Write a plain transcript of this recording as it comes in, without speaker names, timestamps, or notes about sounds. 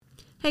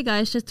Hey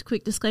guys, just a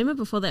quick disclaimer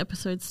before the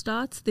episode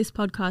starts. This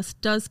podcast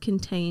does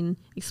contain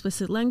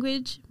explicit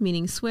language,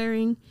 meaning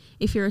swearing.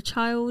 If you're a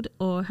child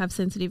or have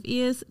sensitive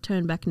ears,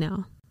 turn back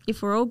now.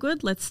 If we're all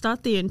good, let's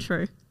start the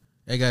intro.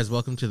 Hey guys,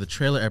 welcome to the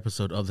trailer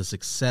episode of the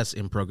Success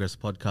in Progress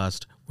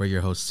podcast. We're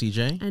your hosts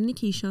CJ and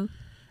Nikeesha.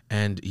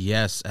 And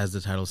yes, as the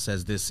title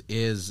says, this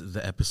is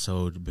the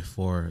episode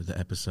before the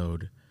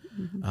episode.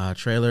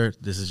 Trailer.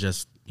 This is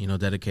just,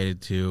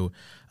 dedicated to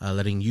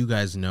letting you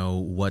guys know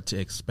what to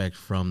expect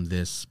from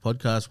this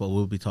podcast, what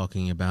we'll be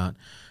talking about,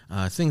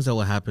 things that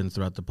will happen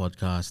throughout the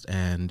podcast,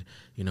 and,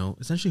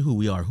 essentially who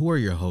we are. Who are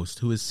your hosts?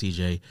 Who is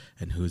CJ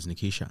and who is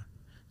Nikeesha?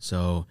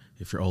 So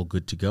if you're all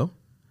good to go,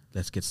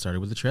 let's get started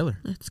with the trailer.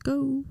 Let's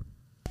go.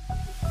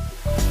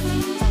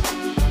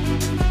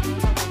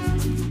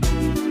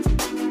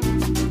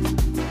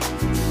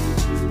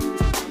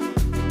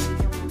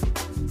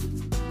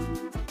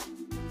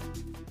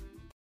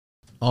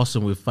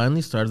 Awesome. We've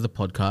finally started the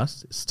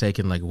podcast. It's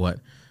taken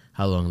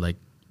how long? Like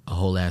a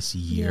whole ass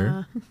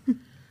year? Yeah.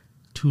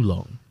 Too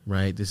long,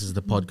 right? This is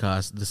the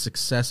podcast, the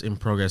Success in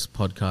Progress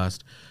podcast,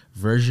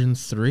 version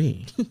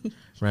 3,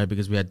 right?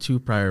 Because we had 2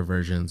 prior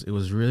versions. It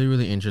was really,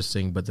 really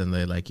interesting, but then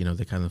they they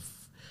kind of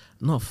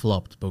not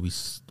flopped, but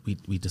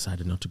we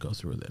decided not to go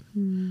through with it,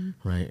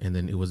 right? And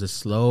then it was a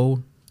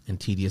slow and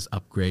tedious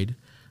upgrade.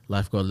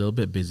 Life got a little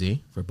bit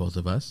busy for both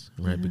of us,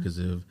 right? Because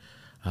of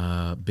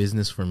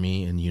business for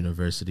me and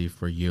university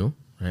for you,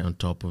 right? On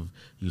top of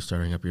you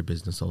starting up your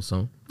business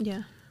also.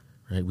 Yeah.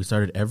 Right. We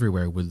started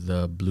everywhere with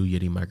the Blue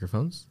Yeti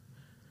microphones.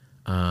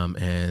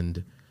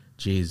 And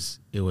geez,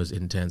 it was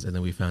intense. And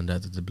then we found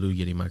out that the Blue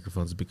Yeti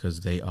microphones, because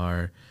they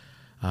are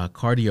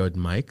cardioid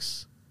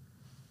mics,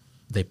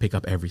 they pick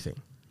up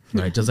everything,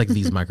 right? Just like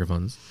these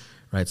microphones.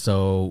 Right,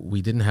 so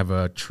we didn't have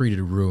a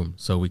treated room,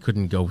 so we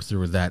couldn't go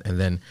through with that. And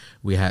then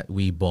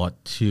we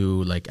bought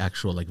 2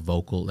 actual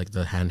vocal,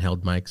 the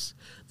handheld mics.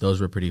 Those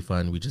were pretty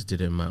fun. We just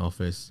did it in my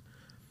office,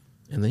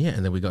 and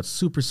then we got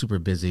super, super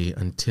busy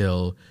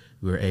until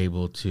we were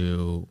able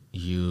to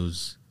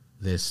use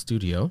this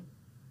studio.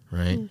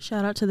 Right. Yeah,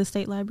 shout out to the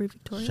State Library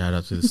Victoria. Shout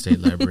out to the State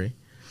Library.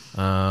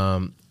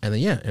 And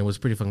then it was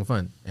pretty fucking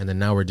fun. And then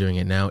now we're doing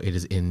it now. It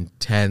is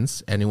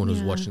intense. Anyone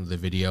who's watching the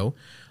video,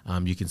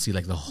 you can see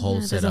the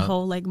whole setup. There's a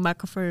whole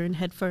microphone,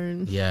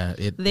 headphone. Yeah,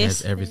 it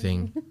has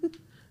everything.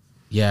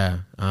 Yeah,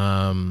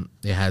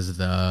 it has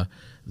the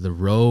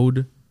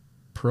Rode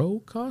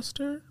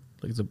Procaster.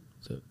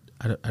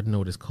 I don't know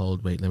what it's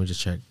called. Wait, let me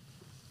just check.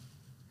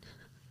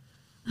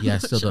 Yeah, I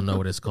still don't know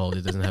what it's called.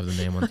 It doesn't have the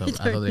name on top.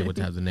 I thought they would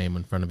have the name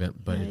in front of it,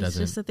 but it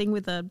doesn't. It's just a thing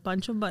with a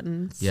bunch of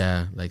buttons.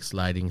 Yeah,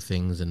 sliding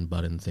things and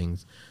button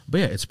things. But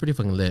yeah, it's pretty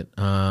fucking lit.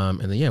 And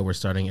then we're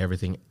starting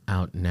everything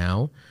out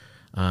now.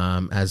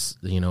 As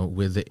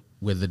with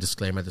the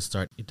disclaimer at the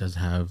start, it does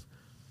have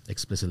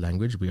explicit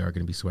language. We are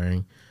going to be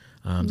swearing.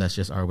 That's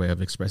just our way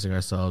of expressing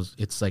ourselves.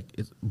 It's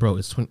it's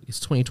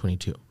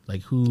 2022.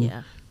 Who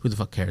the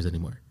fuck cares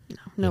anymore?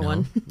 No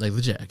one.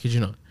 Legit, I kid you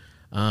not.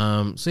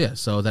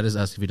 So that is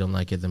us. If you don't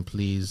like it, then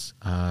please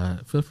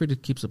feel free to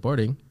keep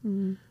supporting.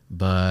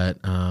 But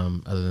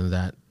other than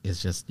that,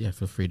 it's just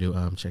feel free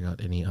to check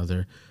out any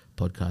other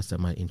podcasts that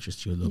might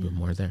interest you a little bit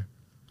more there.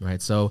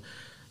 Right. So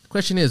the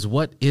question is,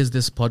 what is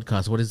this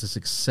podcast? What is the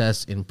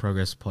Success in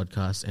Progress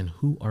podcast, and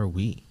who are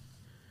we?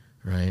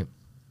 Right.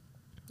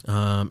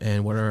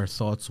 And what are our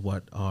thoughts?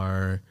 What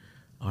are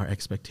our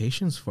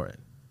expectations for it?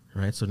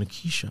 Right. So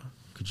Nikeesha,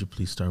 could you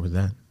please start with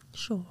that?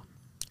 Sure.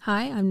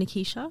 Hi, I'm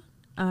Nikeesha.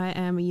 I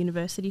am a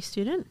university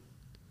student.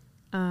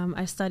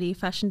 I study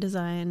fashion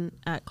design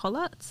at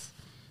Collarts.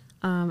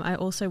 I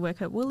also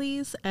work at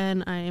Woolies,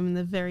 and I am in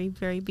the very,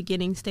 very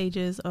beginning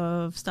stages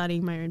of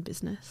starting my own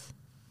business.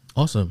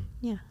 Awesome.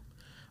 Yeah.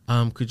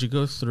 Could you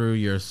go through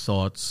your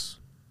thoughts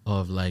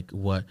of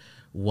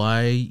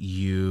why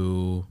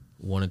you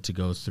wanted to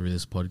go through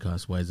this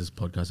podcast? Why is this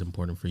podcast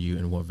important for you,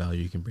 and what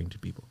value you can bring to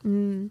people?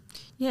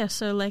 Yeah.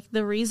 So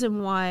the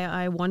reason why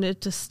I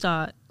wanted to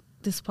start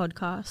this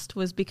podcast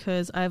was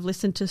because I've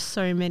listened to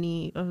so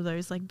many of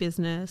those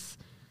business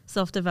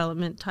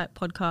self-development type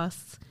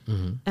podcasts,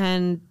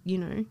 and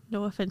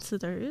no offense to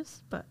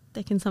those, but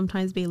they can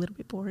sometimes be a little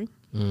bit boring.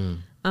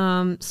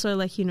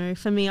 So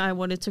for me, I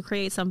wanted to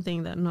create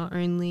something that not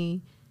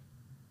only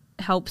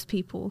helps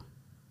people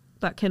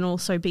but can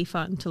also be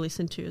fun to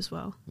listen to as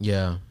well.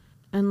 Yeah.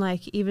 And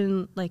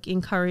even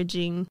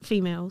encouraging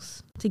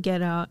females to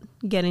get out,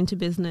 get into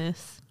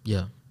business.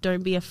 Yeah.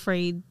 Don't be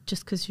afraid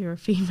just because you're a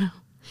female.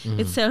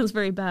 It sounds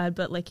very bad,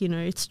 but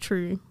it's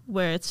true,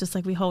 where it's just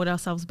we hold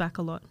ourselves back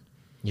a lot.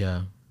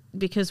 Yeah.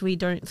 Because we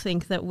don't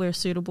think that we're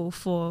suitable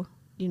for,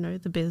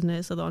 the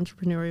business or the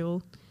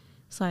entrepreneurial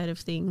side of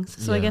things.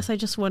 So I guess I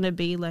just want to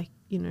be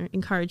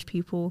encourage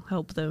people,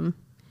 help them,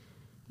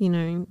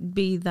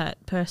 be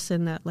that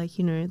person that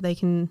they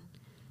can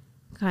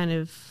kind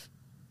of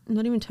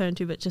not even turn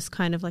to, but just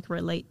kind of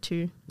relate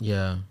to.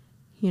 Yeah.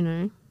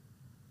 Yeah.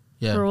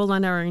 We're all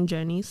on our own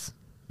journeys.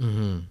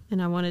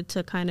 And I wanted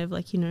to kind of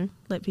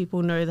let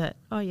people know that,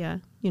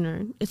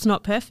 it's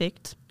not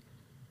perfect,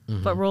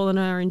 but we're all on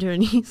our own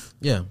journeys.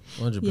 Yeah,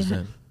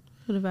 100%.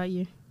 What about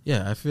you?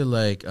 Yeah, I feel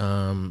like,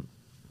 I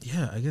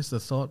guess the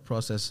thought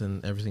process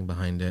and everything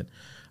behind it,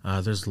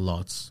 there's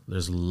lots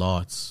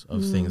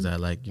of things that I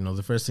like.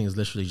 The first thing is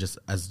literally just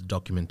as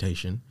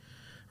documentation,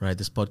 right?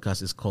 This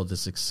podcast is called the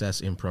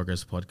Success in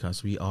Progress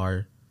podcast. We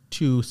are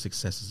 2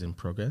 successes in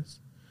progress,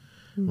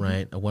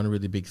 right? One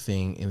really big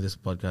thing in this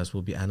podcast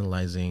will be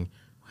analyzing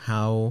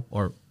how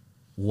or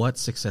what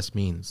success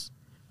means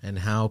and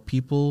how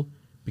people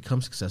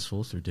become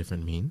successful through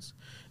different means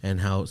and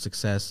how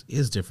success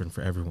is different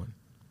for everyone,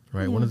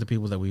 right? One of the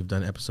people that we've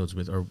done episodes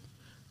with,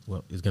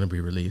 is going to be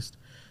released,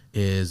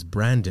 is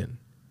Brandon,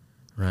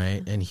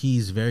 right? And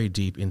he's very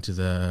deep into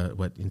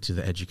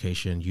the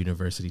education,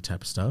 university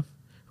type of stuff,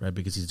 right?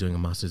 Because he's doing a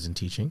master's in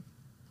teaching,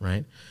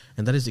 right?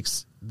 And that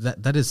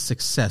is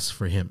success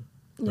for him.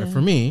 Yeah. Right?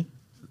 For me,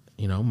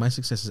 my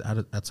success is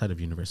outside of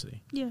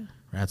university. Yeah.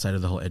 Right? Outside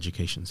of the whole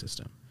education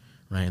system,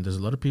 right? And there's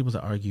a lot of people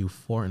that argue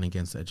for and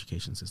against the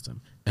education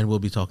system. And we'll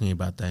be talking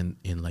about that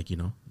in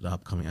the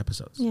upcoming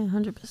episodes. Yeah,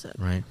 100%.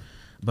 Right?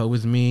 But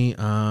with me,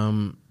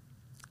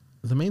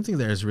 the main thing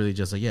there is really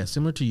just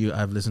similar to you,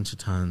 I've listened to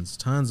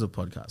tons of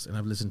podcasts, and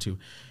I've listened to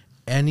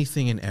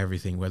anything and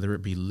everything, whether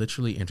it be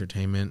literally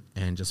entertainment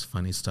and just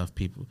funny stuff,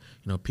 people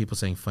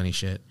saying funny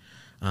shit,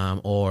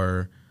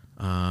 or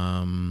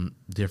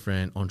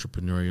different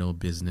entrepreneurial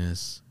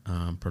business,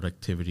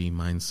 productivity,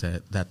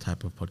 mindset, that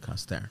type of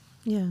podcast there.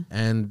 Yeah.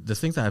 And the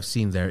things that I've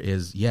seen there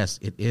is, yes,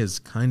 it is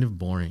kind of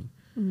boring.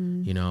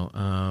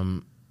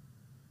 Even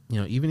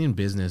in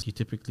business, you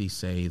typically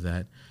say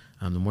that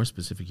the more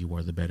specific you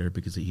are, the better,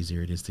 because the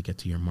easier it is to get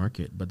to your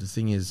market. But the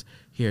thing is,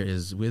 here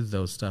is with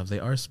those stuff, they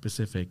are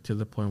specific to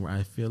the point where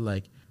I feel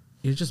like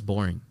it's just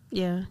boring.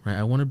 Yeah. Right.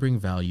 I want to bring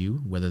value,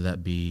 whether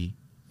that be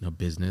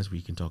business.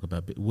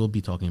 We'll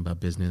be talking about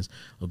business.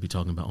 We'll be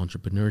talking about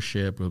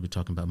entrepreneurship. We'll be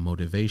talking about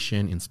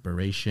motivation,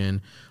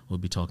 inspiration. We'll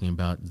be talking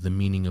about the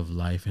meaning of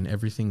life and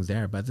everything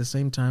there. But at the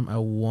same time, I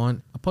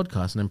want a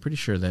podcast, and I'm pretty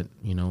sure that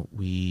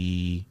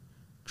we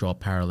draw a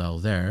parallel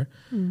there.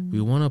 We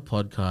want a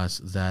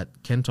podcast that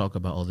can talk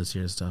about all this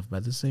serious stuff, but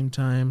at the same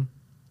time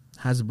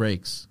has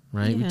breaks,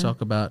 right? Yeah. We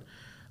talk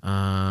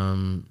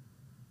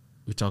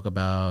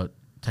about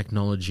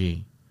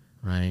technology,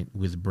 right?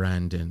 With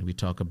Brandon, we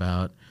talk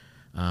about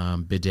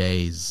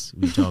bidets,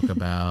 we talk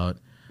about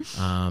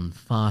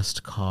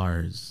fast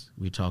cars,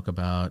 we talk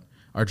about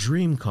our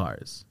dream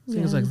cars,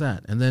 things like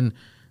that. And then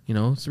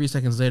 3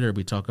 seconds later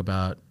we talk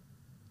about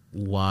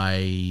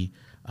why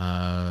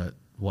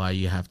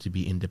you have to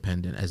be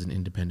independent as an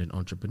independent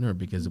entrepreneur,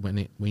 because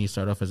when you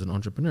start off as an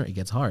entrepreneur, it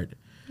gets hard,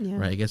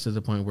 right? It gets to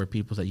the point where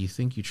people that you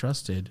think you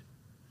trusted,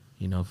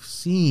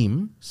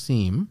 seem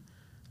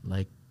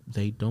like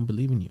they don't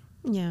believe in you.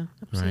 Yeah,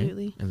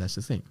 absolutely. Right? And that's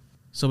the thing.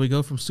 So we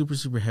go from super,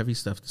 super heavy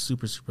stuff to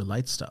super, super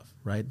light stuff,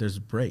 right? There's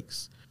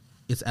breaks.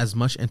 It's as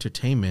much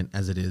entertainment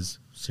as it is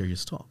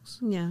serious talks.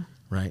 Yeah.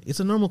 Right? It's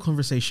a normal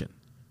conversation,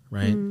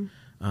 right? And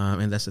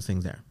that's the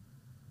thing there.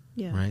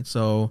 Yeah. Right?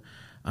 So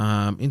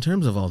in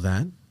terms of all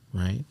that,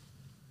 right,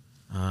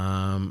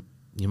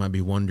 you might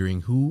be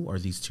wondering, who are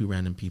these 2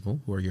 random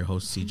people who are your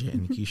hosts, CJ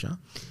and Nikeesha?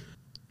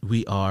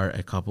 We are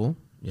a couple.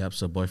 Yep.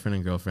 So boyfriend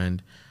and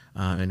girlfriend.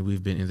 And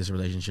we've been in this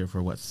relationship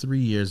for 3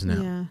 years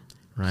now. Yeah.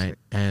 Right.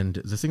 And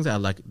the thing that I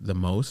like the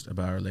most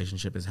about our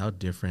relationship is how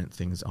different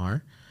things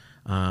are.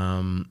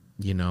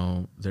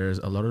 There's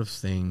a lot of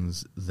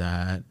things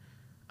that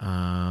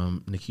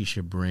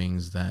Nikeesha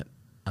brings that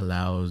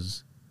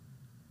allows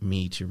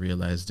me to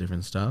realize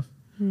different stuff.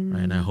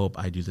 Right. And I hope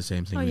I do the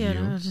same thing with you.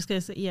 I was just going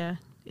to say,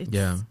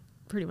 it's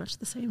pretty much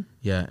the same.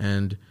 Yeah.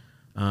 And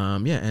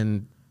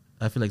and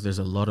I feel like there's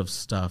a lot of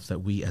stuff that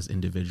we as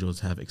individuals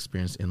have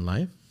experienced in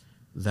life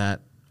that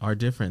are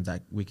different,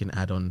 that we can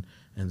add on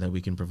and that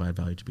we can provide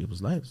value to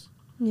people's lives.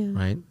 Yeah.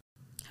 Right?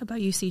 How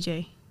about you,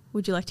 CJ?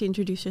 Would you like to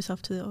introduce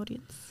yourself to the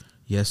audience?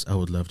 Yes, I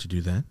would love to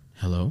do that.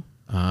 Hello.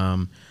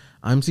 I'm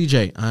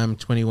CJ. I'm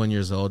 21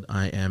 years old.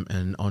 I am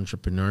an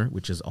entrepreneur,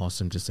 which is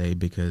awesome to say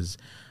because,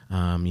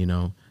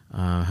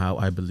 how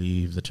I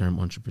believe the term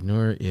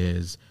entrepreneur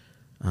is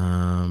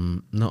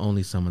not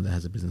only someone that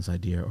has a business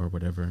idea or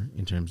whatever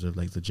in terms of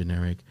like the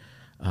generic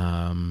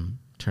term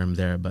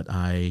there, but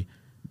I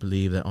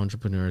believe that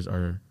entrepreneurs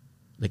are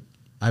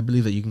I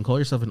believe that you can call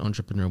yourself an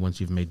entrepreneur once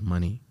you've made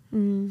money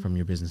from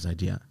your business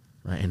idea,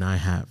 right? And I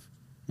have.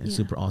 And it's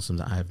super awesome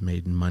that I've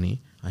made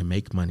money. I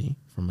make money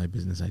from my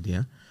business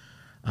idea.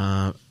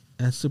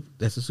 That's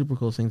a super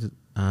cool thing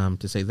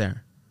to say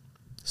there.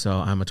 So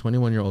I'm a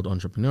 21-year-old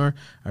entrepreneur.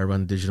 I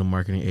run a digital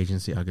marketing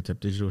agency, Archetype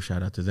Digital.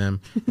 Shout out to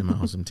them and my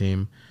awesome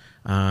team.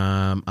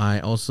 I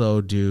also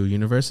do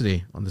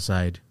university on the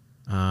side,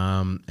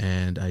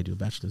 and I do a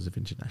bachelor's of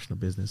international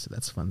business. So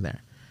that's fun there.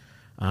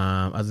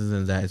 Other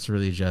than that, it's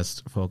really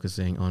just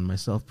focusing on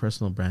myself.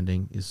 Personal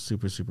branding is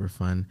super, super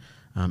fun.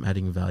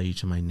 Adding value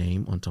to my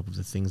name on top of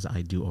the things that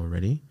I do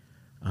already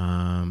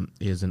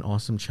is an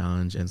awesome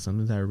challenge and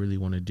something that I really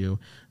want to do.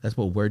 That's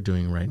what we're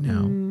doing right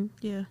now.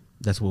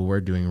 That's what we're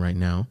doing right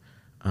now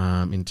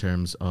in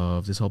terms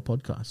of this whole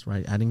podcast,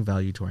 right? Adding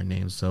value to our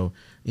names. So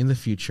in the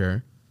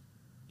future,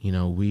 you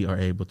know, we are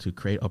able to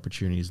create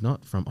opportunities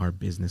not from our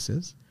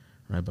businesses,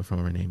 right, but from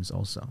our names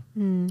also,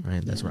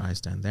 right? That's where I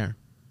stand there,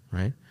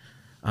 right?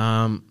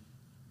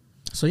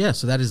 So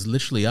that is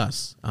literally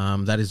us.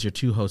 That is your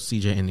two hosts,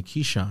 CJ and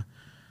Nikeesha.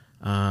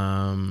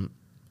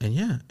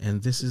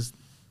 And this is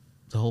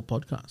the whole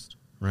podcast,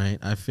 right?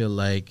 I feel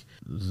like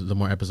the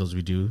more episodes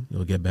we do,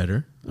 it'll get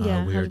better.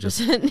 We're just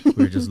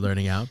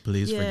learning out.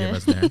 Please forgive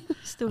us there.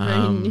 Still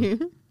very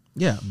new.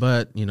 Yeah,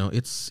 but you know,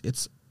 it's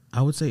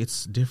I would say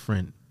it's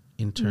different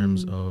in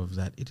terms of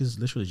that it is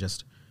literally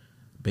just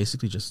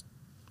basically just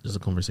a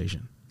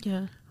conversation.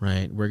 Yeah.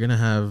 Right. We're gonna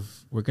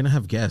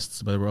have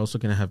guests, but we're also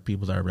gonna have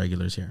people that are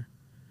regulars here.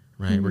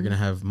 Right. We're gonna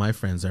have my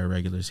friends that are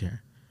regulars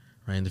here.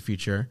 Right. In the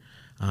future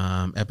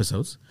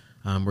episodes.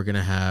 We're going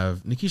to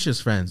have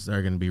Nikeesha's friends that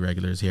are going to be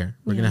regulars here.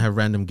 We're going to have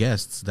random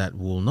guests that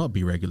will not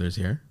be regulars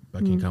here,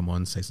 but can come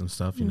on, say some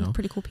stuff, you know.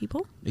 Pretty cool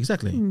people.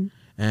 Exactly.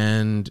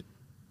 And,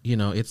 you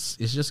know, it's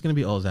just going to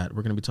be all that.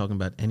 We're going to be talking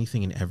about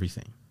anything and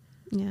everything.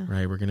 Yeah.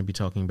 Right. We're going to be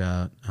talking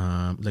about,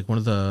 like one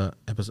of the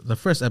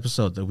first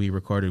episode that we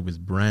recorded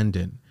with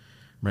Brandon,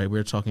 right. We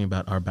were talking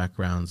about our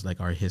backgrounds,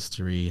 like our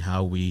history,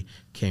 how we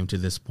came to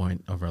this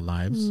point of our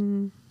lives.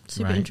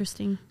 Super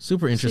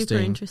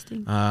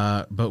interesting.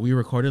 But we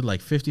recorded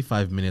like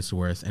 55 minutes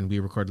worth, and we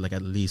recorded like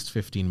at least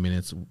 15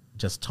 minutes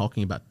just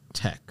talking about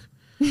tech,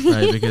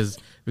 right? because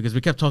we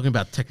kept talking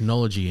about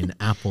technology and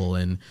Apple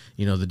and,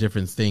 you know, the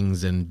different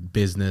things and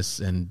business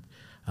and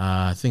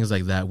things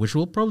like that, which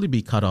will probably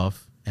be cut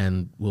off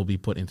and will be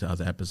put into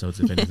other episodes,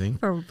 if anything.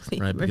 Probably.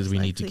 Right? Because we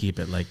need to keep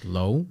it like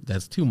low.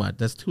 That's too much.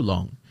 That's too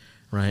long.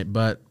 Right?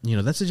 But, you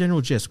know, that's the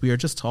general gist. We are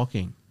just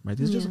talking, right?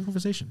 This is just a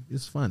conversation.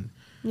 It's fun.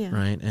 Yeah.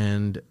 Right.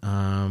 And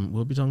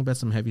we'll be talking about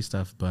some heavy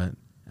stuff, but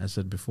as I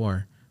said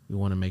before, we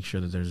want to make sure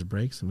that there's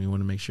breaks, and we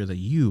want to make sure that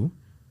you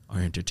are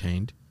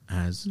entertained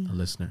as a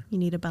listener. You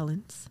need a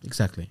balance.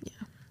 Exactly. Yeah.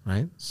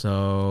 Right.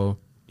 So,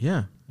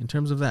 yeah, in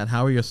terms of that,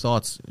 how are your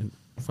thoughts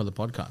for the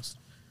podcast?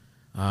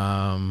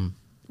 Are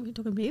you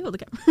talking to me or the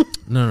camera?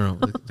 No,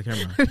 the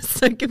camera. I was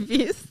so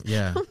confused.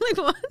 Yeah. I'm like,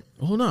 what?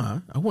 Oh,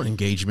 no, I want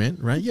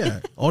engagement, right? Yeah.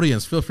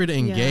 Audience, feel free to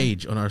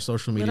engage on our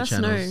social media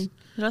channels. Let us know.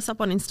 Hit us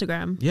up on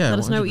Instagram. Yeah, let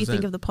us know 100%. what you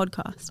think of the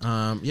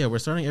podcast. We're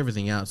starting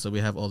everything out. So we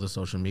have all the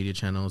social media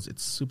channels.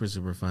 It's super,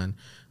 super fun.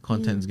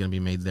 Content is going to be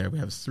made there. We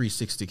have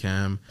 360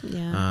 cam.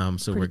 Yeah.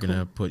 So we're going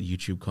to put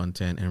YouTube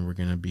content, and we're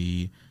going to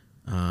be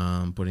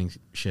putting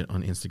shit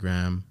on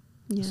Instagram.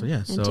 Yeah. So,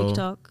 yeah. And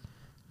TikTok.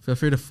 Feel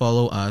free to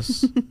follow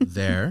us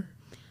there.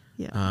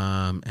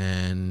 Yeah.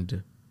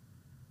 And,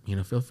 you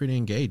know, feel free to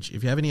engage.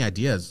 If you have any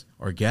ideas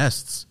or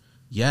guests,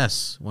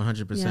 yes,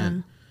 100%.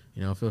 Yeah.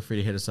 You know, feel free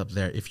to hit us up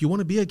there. If you want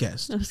to be a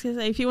guest. I was going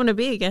to say, if you want to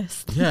be a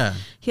guest. Yeah.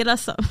 Hit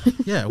us up.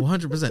 Yeah,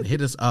 100%.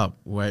 Hit us up.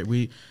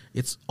 Right?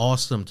 It's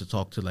awesome to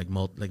talk to like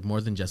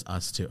more than just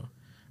us two.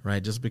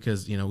 Right? Just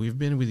because, you know, we've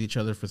been with each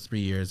other for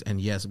 3 years,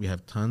 and yes, we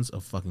have tons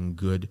of fucking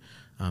good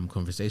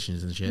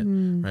conversations and shit.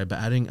 Right? But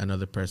adding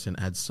another person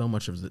adds so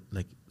much of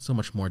so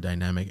much more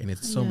dynamic, and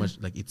it's so much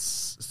like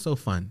it's so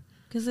fun.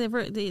 Because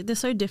they're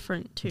so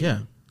different too. Yeah.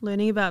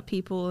 Learning about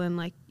people and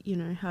like, you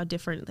know, how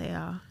different they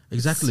are.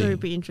 Exactly.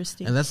 Super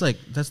interesting. And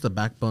that's the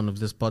backbone of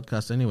this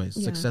podcast anyways.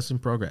 Yeah. Success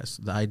and progress.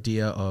 The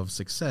idea of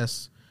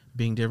success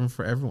being different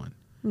for everyone.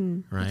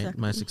 Right?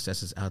 Exactly. My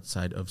success is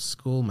outside of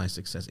school. My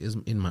success is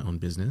in my own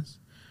business.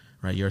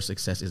 Right? Your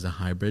success is a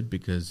hybrid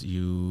because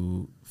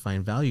you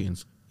find value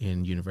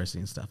in university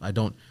and stuff.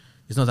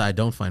 It's not that I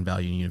don't find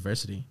value in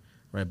university,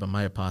 right? But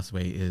my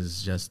pathway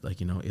is just like,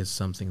 you know, is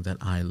something that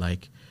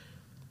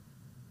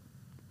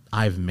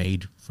I've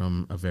made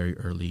from a very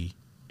early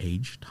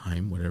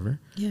time, whatever.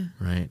 Yeah.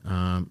 Right.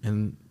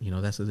 And you know,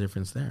 that's the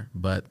difference there.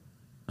 But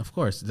of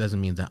course, it doesn't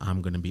mean that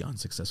I'm going to be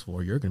unsuccessful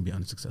or you're going to be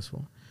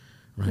unsuccessful.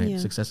 Right. Yeah.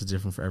 Success is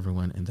different for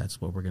everyone. And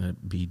that's what we're going to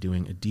be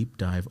doing a deep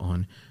dive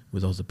on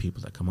with all the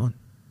people that come on.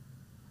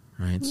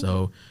 Right. Mm-hmm.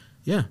 So,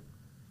 yeah,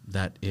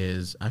 I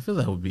feel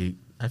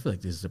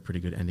like this is a pretty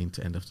good ending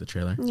to end off the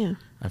trailer. Yeah.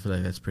 I feel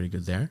like that's pretty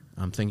good there.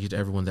 Thank you to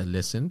everyone that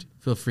listened.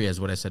 Feel free,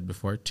 as what I said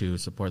before, to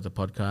support the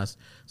podcast.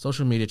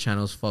 Social media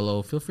channels,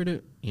 follow. Feel free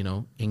to, you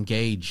know,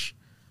 engage.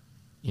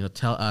 You know,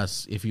 tell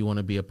us if you want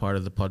to be a part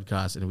of the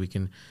podcast, and we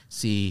can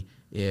see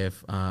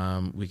if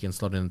we can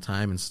slot in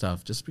time and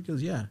stuff. Just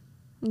because, yeah.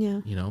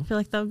 You know. I feel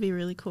like that would be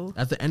really cool.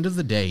 At the end of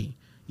the day,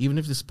 even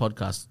if this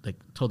podcast like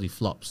totally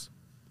flops,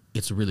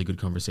 it's really good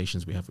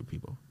conversations we have with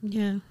people.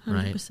 Yeah,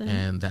 100%. Right?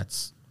 And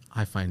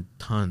I find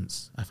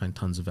tons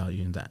of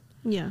value in that.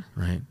 Yeah.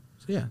 Right.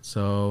 So yeah.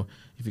 So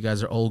if you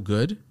guys are all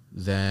good,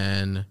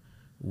 then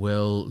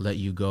we'll let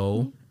you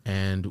go,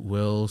 and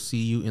we'll see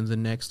you in the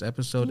next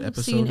episode. Yeah,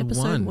 episode see you in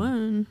episode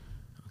 1.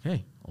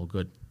 Okay. All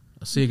good.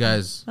 I'll see you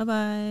guys.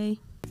 Bye-bye.